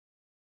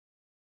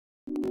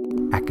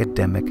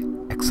academic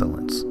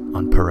excellence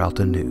on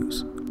Peralta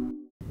News.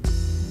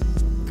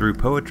 Through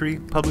poetry,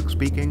 public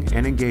speaking,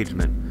 and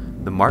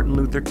engagement, the Martin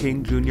Luther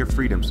King Jr.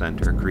 Freedom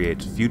Center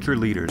creates future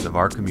leaders of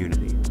our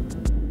community.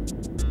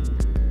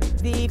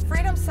 The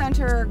Freedom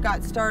Center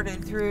got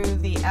started through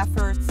the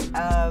efforts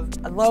of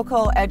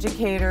local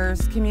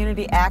educators,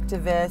 community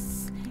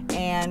activists,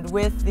 and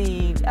with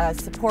the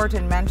support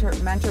and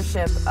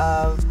mentorship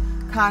of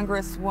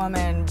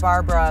Congresswoman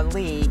Barbara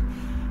Lee.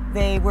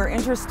 They were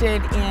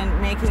interested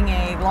in making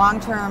a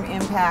long-term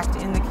impact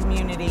in the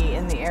community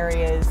in the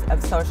areas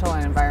of social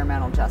and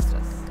environmental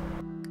justice.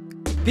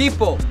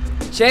 People,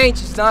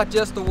 change is not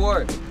just a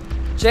word.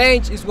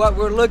 Change is what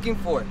we're looking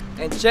for,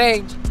 and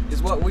change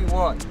is what we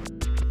want.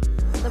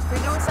 The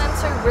Freedom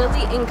Center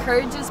really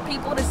encourages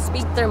people to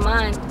speak their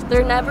mind.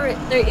 There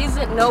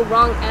isn't no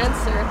wrong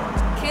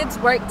answer. Kids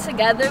work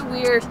together.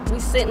 We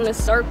sit in a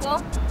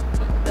circle,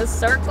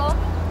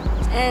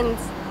 and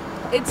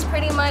it's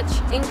pretty much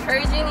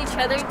encouraging each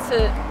other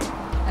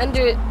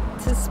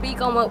to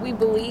speak on what we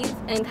believe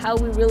and how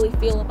we really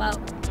feel about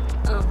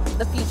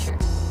the future.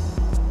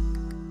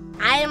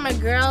 I am a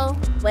girl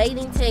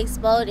waiting to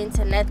explode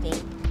into nothing.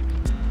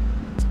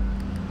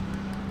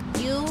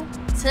 You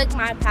took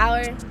my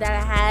power that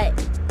I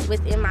had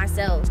within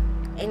myself,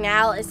 and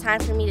now it's time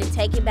for me to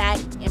take it back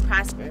and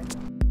prosper.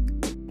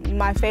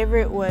 My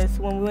favorite was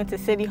when we went to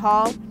City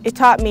Hall. It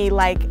taught me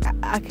like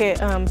I could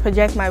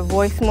project my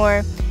voice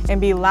more and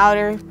be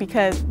louder,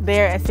 because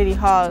there at City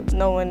Hall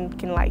no one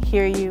can like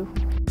hear you.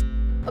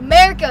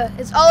 America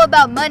is all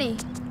about money.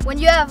 When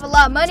you have a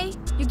lot of money,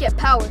 you get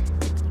power.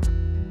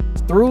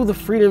 Through the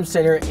Freedom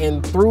Center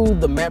and through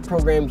the MAP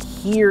program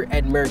here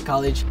at Merritt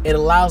College, it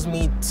allows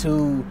me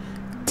to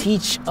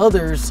teach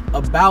others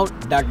about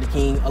Dr.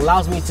 King,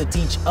 allows me to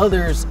teach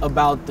others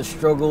about the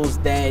struggles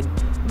that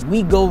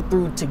we go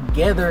through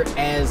together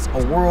as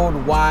a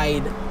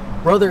worldwide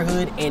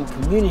brotherhood and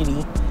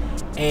community.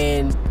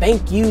 And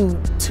thank you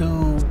to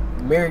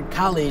Merritt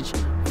College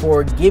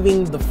for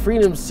giving the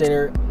Freedom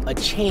Center a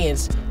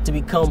chance to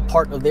become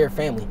part of their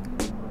family.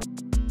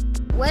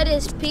 What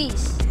is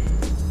peace?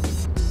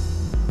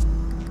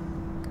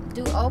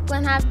 Do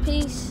Oakland have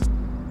peace?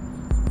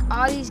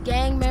 All these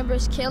gang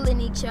members killing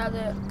each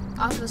other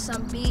off of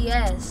some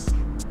BS.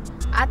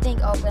 I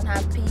think Oakland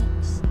have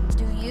peace.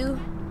 Do you?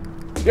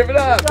 Give it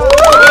up!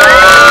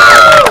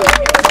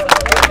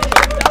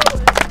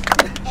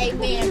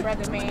 Amen,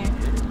 brother man.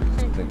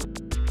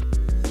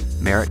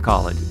 Merritt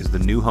College is the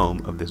new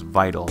home of this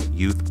vital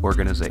youth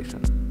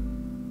organization.